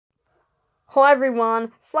Hi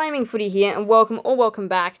everyone, Flaming Footy here, and welcome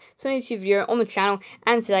back to a new video on the channel.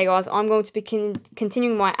 And today, guys, I'm going to be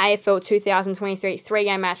continuing my AFL 2023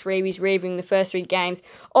 three-game match reviews, reviewing the first three games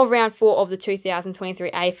of round 4 of the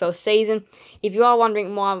 2023 AFL season. If you are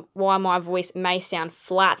wondering why my voice may sound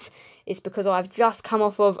flat, it's because I've just come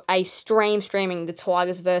off of a streaming the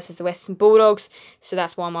Tigers versus the Western Bulldogs, so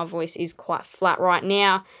that's why my voice is quite flat right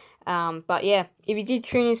now. But yeah, if you did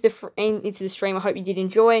tune into the stream, I hope you did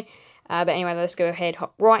enjoy. But anyway, let's go ahead,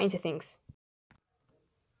 hop right into things.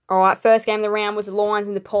 Alright, first game of the round was the Lions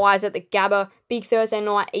and the Pies at the Gabba. Big Thursday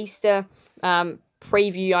night Easter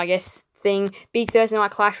preview, I guess, thing. Big Thursday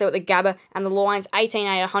night clash there at the Gabba, and the Lions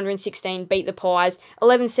 18-8, 116 beat the Pies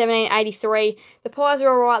 11-17, 83. The Pies are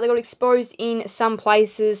alright. They got exposed in some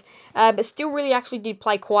places, but still really actually did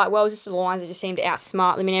play quite well. It was just the Lions that just seemed to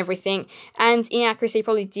outsmart them in everything, and inaccuracy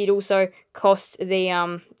probably did also cost the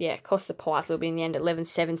Pies a little bit in the end at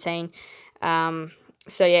 11-17.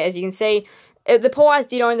 So yeah, as you can see, the Pies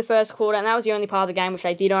did own the first quarter, and that was the only part of the game which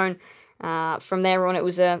they did own. From there on, it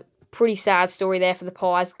was a pretty sad story there for the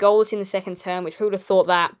Pies. Goalless in the second term, which who would have thought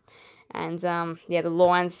that? And yeah, the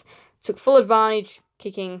Lions took full advantage,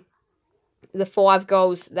 kicking the 5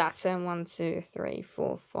 goals that term. 1, 2, 3,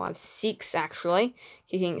 4, 5, 6 actually.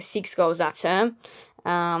 Kicking 6 goals that term.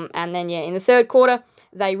 And then yeah, in the third quarter,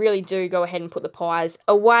 they really do go ahead and put the Pies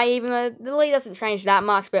away, even though the lead doesn't change that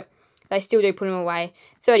much, but they still do put them away.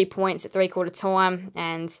 30 points at three-quarter time,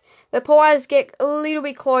 and the Pies get a little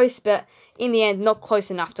bit close, but in the end, not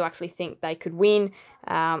close enough to actually think they could win.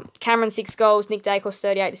 Cameron, 6 goals. Nick Dacos,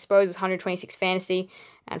 38 disposals, 126 fantasy,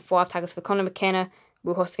 and 5 tackles for Connor McKenna.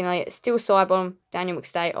 Will Hoskin-Elliott still side bottom. Daniel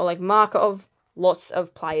McStay, Oleg Markov. Lots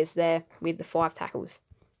of players there with the 5 tackles.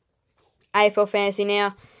 AFL fantasy now.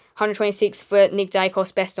 126 for Nick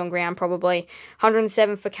Dacos, best on ground probably.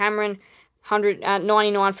 107 for Cameron.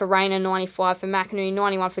 99 for Rayner, 95 for McInerney,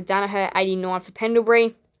 91 for Danaher, 89 for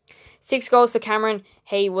Pendlebury. 6 goals for Cameron.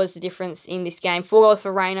 He was the difference in this game. 4 goals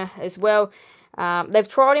for Rayner as well. They've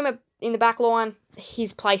tried him in the back line.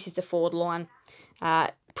 His place is the forward line.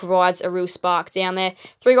 Provides a real spark down there.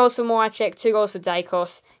 3 goals for Myercheck, 2 goals for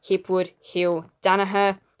Dacos, Hipwood, Hill,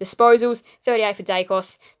 Danaher. Disposals, 38 for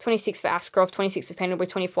Dacos, 26 for Ashcroft, 26 for Pendlebury,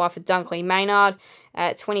 25 for Dunkley Maynard,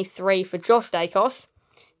 23 for Josh Dacos.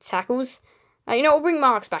 Tackles. We'll bring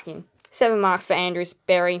marks back in. 7 marks for Andrews,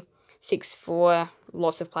 Berry, 6 for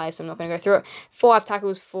lots of players, so I'm not going to go through it. 5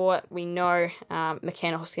 tackles for, we know,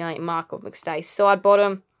 McKenna, Hoskin-Elliott, Markov, McStay, side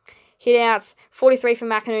bottom. Hit-outs, 43 for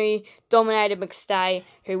McInerney, dominated McStay,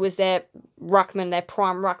 who was their ruckman, their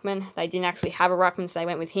prime ruckman. They didn't actually have a ruckman, so they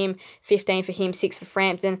went with him. 15 for him, 6 for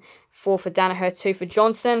Frampton, 4 for Danaher, 2 for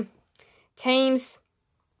Johnson. Team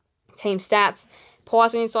stats,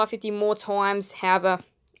 Pies went inside 50 more times, however,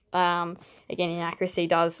 again, inaccuracy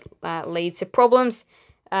does lead to problems.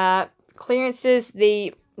 Clearances,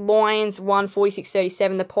 the Lions won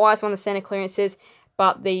 46-37. The Pies won the centre clearances,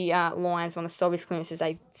 but the Lions won the stoppage clearances.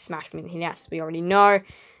 They smashed them in the hit-outs, we already know.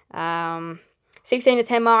 16 to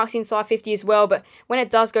 10 marks inside 50 as well, but when it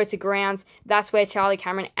does go to grounds, that's where Charlie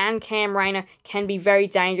Cameron and Cam Rayner can be very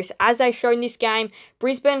dangerous. As they showed in this game,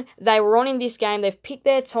 Brisbane, they were on in this game. They've picked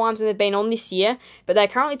their times when they've been on this year, but they're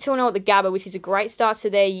currently 2-0 at the Gabba, which is a great start to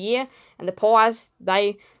their year, and the Pies,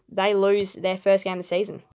 they lose their first game of the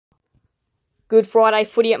season. Good Friday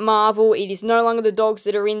footy at Marvel. It is no longer the Dogs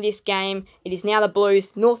that are in this game. It is now the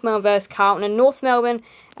Blues. North Melbourne versus Carlton. And North Melbourne,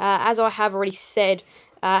 as I have already said,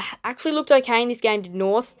 actually looked okay in this game, did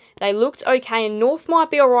North. They looked okay, and North might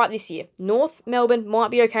be alright this year. North Melbourne might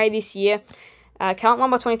be okay this year. Carlton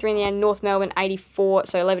won by 23 in the end. North Melbourne 84,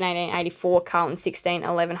 so 11-18, 84. Carlton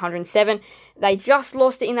 16-11, 107. They just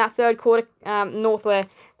lost it in that third quarter, North, where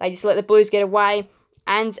they just let the Blues get away.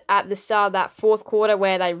 And at the start of that fourth quarter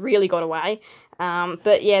where they really got away.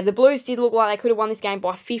 But yeah, the Blues did look like they could have won this game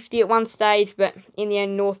by 50 at one stage, but in the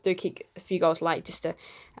end, North do kick a few goals late just to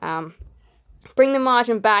bring the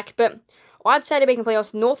margin back. But I'd say, to be completely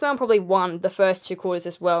honest, North Melbourne probably won the first 2 quarters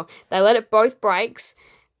as well. They let it both breaks,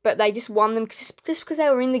 but they just won them just because they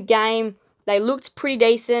were in the game. They looked pretty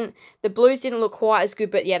decent. The Blues didn't look quite as good,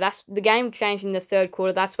 but yeah, that's the game changed in the third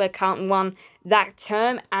quarter. That's where Carlton won that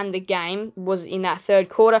term, and the game was in that third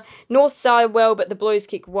quarter. North started well, but the Blues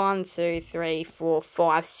kicked 1, 2, 3, 4,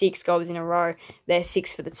 5, 6 goals in a row. They're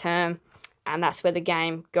 6 for the term, and that's where the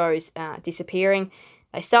game goes disappearing.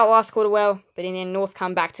 They start last quarter well, but in the end, North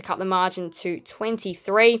come back to cut the margin to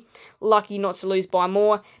 23. Lucky not to lose by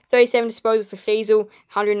more. 37 disposals for Sheasel,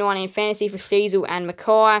 119 fantasy for Sheasel and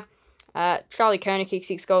Mackay. Charlie Kerner kicked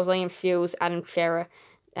 6 goals, Liam Shields, Adam Shearer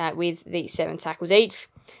with the 7 tackles each.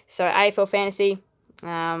 So AFL fantasy,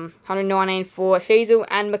 119 for Sheasel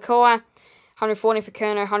and Mackay. 114 for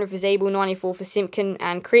Kerno, 100 for Zeeble, 94 for Simpkin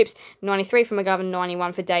and Cripps, 93 for McGovern,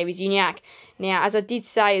 91 for Davies-Uniacke. Now, as I did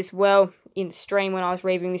say as well in the stream when I was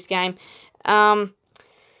reviewing this game, yeah,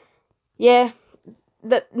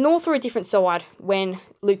 the North are a different side when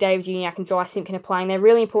Luke Davies-Uniacke and Jai Simpkin are playing. They're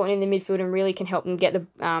really important in the midfield and really can help them get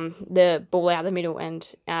the ball out of the middle and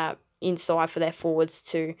inside for their forwards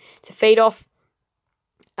to feed off.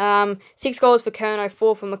 6 goals for Kerno,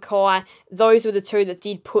 4 for Mackay. Those were the two that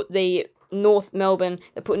did put North Melbourne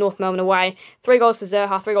away. 3 goals for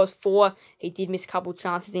Zerha, 3 goals for. He did miss a couple of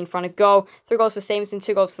chances in front of goal. 3 goals for Stevenson,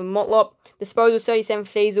 2 goals for Motlop. Disposals, 37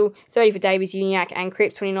 for Diesel, 30 for Davies-Uniacke and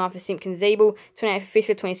Cripps, 29 for Simpkin Zeeble, 28 for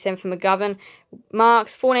Fisher, 27 for McGovern.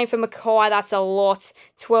 Marks, 14 for Mackay, that's a lot.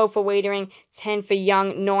 12 for Wiedering, 10 for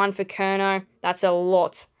Young, 9 for Kerno, that's a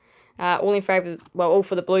lot. All in favour, all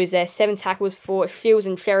for the Blues there. 7 tackles for Shields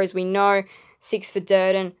and Cher, as we know. 6 for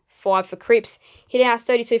Durden, 5 for Cripps. Hit outs,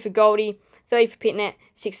 32 for Goldie, 30 for Pitnet,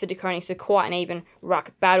 6 for DeConing. So quite an even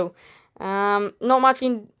ruck battle. Not much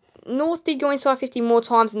in. North did go inside 50 more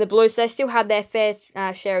times than the Blues. So they still had their fair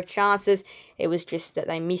share of chances. It was just that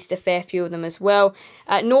they missed a fair few of them as well.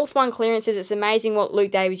 North won clearances. It's amazing what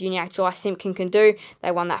Luke Davies-Uniacke, Jai Simpkin can do. They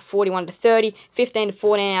won that 41-30,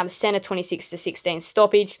 15-14 out of the centre, 26-16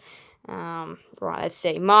 stoppage. Right, let's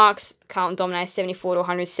see. Marks, Carlton dominated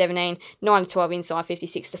 74-117, 9-12 inside,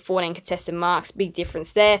 56-14 contested marks. Big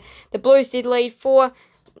difference there. The Blues did lead for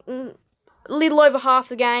a little over half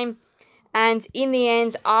the game. And in the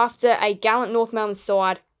end, after a gallant North Melbourne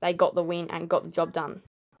side, they got the win and got the job done.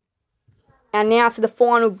 And now to the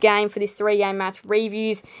final game for this 3-game match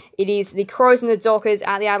reviews. It is the Crows and the Dockers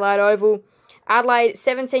at the Adelaide Oval. Adelaide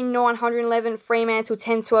 17-911, Fremantle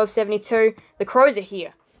 10-12-72. The Crows are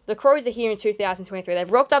here. The Crows are here in 2023.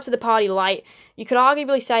 They've rocked up to the party late. You could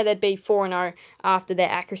arguably say they'd be 4-0 after their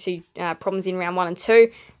accuracy problems in round 1 and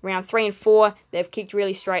 2. Round 3 and 4, they've kicked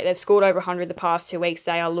really straight. They've scored over 100 the past 2 weeks.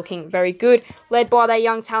 They are looking very good. Led by their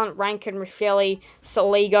young talent, Rankin, Rochelle,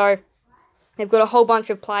 Soligo. They've got a whole bunch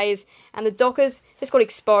of players. And the Dockers just got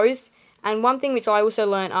exposed. And one thing which I also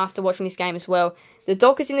learned after watching this game as well, the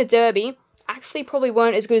Dockers in the Derby actually probably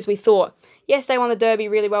weren't as good as we thought. Yes, they won the Derby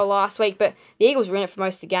really well last week, but the Eagles were in it for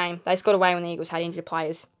most of the game. They just got away when the Eagles had injured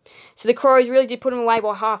players. So the Crows really did put them away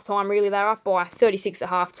by half-time. Really, they were up by 36 at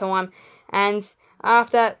half-time. And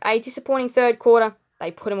after a disappointing third quarter,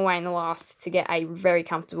 they put them away in the last to get a very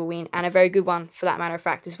comfortable win, and a very good one for that matter of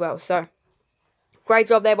fact as well. So, great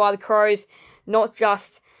job there by the Crows. Not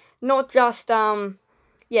just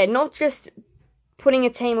putting a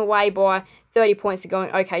team away by 30 points and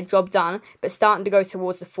going, okay, job done, but starting to go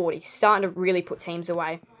towards the 40, starting to really put teams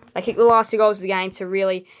away. They kicked the last 2 goals of the game to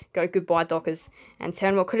really go goodbye Dockers and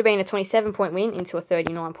turn what could have been a 27-point win into a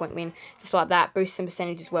 39-point win. Just like that, boost some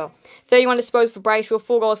percentage as well. 31 disposals for Brayshaw,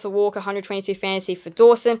 4 goals for Walker, 122 fantasy for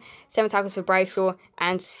Dawson, 7 tackles for Brayshaw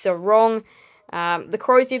and Sarong. The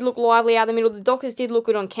Crows did look lively out of the middle. The Dockers did look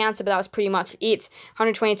good on counter, but that was pretty much it.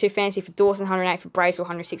 122 fantasy for Dawson, 108 for Brayshaw,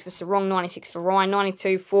 106 for Sarong, 96 for Ryan,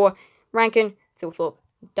 92 for Rankin, Thilthorpe,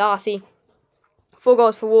 Darcy. 4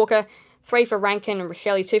 goals for Walker, 3 for Rankin and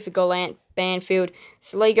Rochelle, 2 for Gallant, Banfield,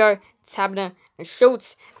 Soligo, Tabner and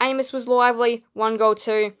Schultz. Amos was lively, 1 goal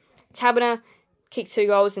too. Tabner kicked 2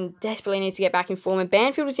 goals and desperately needed to get back in form. And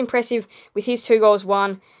Banfield was impressive with his 2 goals,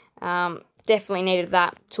 1. Definitely needed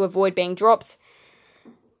that to avoid being dropped,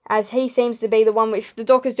 as he seems to be the one which the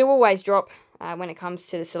Dockers do always drop when it comes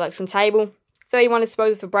to the selection table. 31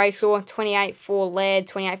 disposals for Brayshaw, 28 for Laird,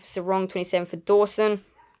 28 for Sarong, 27 for Dawson.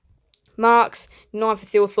 Marks, 9 for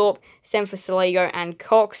Thilthorpe, 7 for Soligo and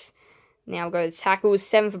Cox. Now we'll go to tackles.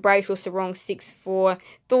 7 for Brayshaw, Sarong, 6 for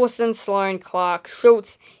Dawson, Sloan, Clark,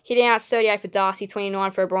 Schultz. Hit outs, 38 for Darcy,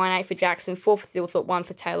 29 for O'Brien, 8 for Jackson, 4 for Thilthorpe, 1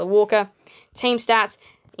 for Taylor Walker. Team stats.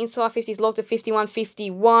 Inside 50s locked at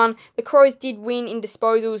 51-51. The Crows did win in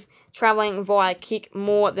disposals, travelling via kick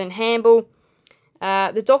more than handball.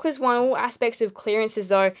 The Dockers won all aspects of clearances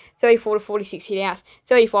though, 34-46 hit outs,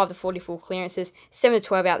 35-44 clearances,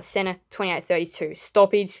 7-12 out the centre, 28-32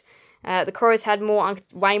 stoppage. The Crows had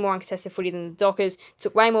way more uncontested footy than the Dockers,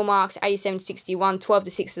 took way more marks, 87-61,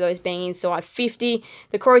 12-6 of those being inside 50.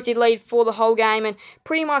 The Crows did lead for the whole game, and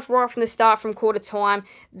pretty much right from the start from quarter time,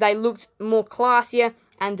 they looked more classier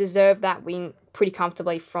and deserved that win pretty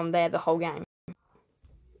comfortably from there the whole game.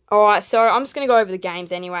 Alright, so I'm just going to go over the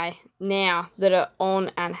games anyway, now that are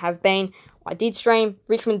on and have been. I did stream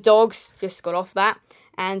Richmond Dogs, just got off that.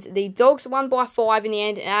 And the Dogs won by 5 in the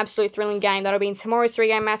end, an absolute thrilling game. That'll be in tomorrow's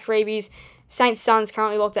 3-game match reviews. Saints Suns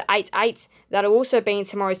currently locked at 8-8. That'll also be in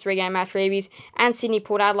tomorrow's 3-game match reviews. And Sydney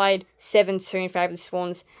Port Adelaide 7-2 in favour of the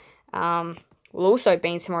Swans. will also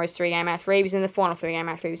be in tomorrow's 3-game match previews. And the final 3-game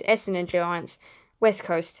match previews: Essendon Giants, West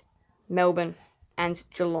Coast, Melbourne, and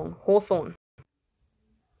Geelong Hawthorn.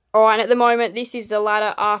 Alright, and at the moment, this is the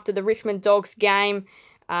ladder after the Richmond Dogs game.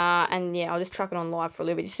 And yeah, I'll just chuck it on live for a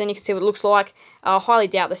little bit, just so you can see what it looks like. I highly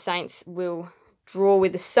doubt the Saints will draw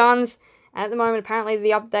with the Suns. And at the moment, apparently,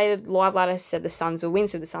 the updated live ladder said the Suns will win,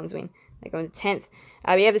 so the Suns win. They go into 10th.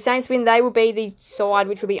 But yeah, if the Saints win, they will be the side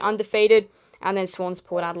which will be undefeated. And then Swans,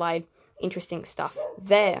 Port Adelaide. Interesting stuff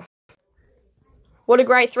there. What a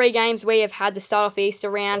great 3 games we have had to start off the Easter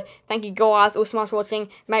round. Thank you guys all so much for watching.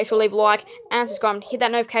 Make sure to leave a like and subscribe and hit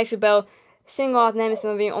that notification bell. See you guys next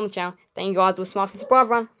time on the channel. Thank you guys all so much for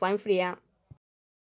subscribing. Flame Footy out.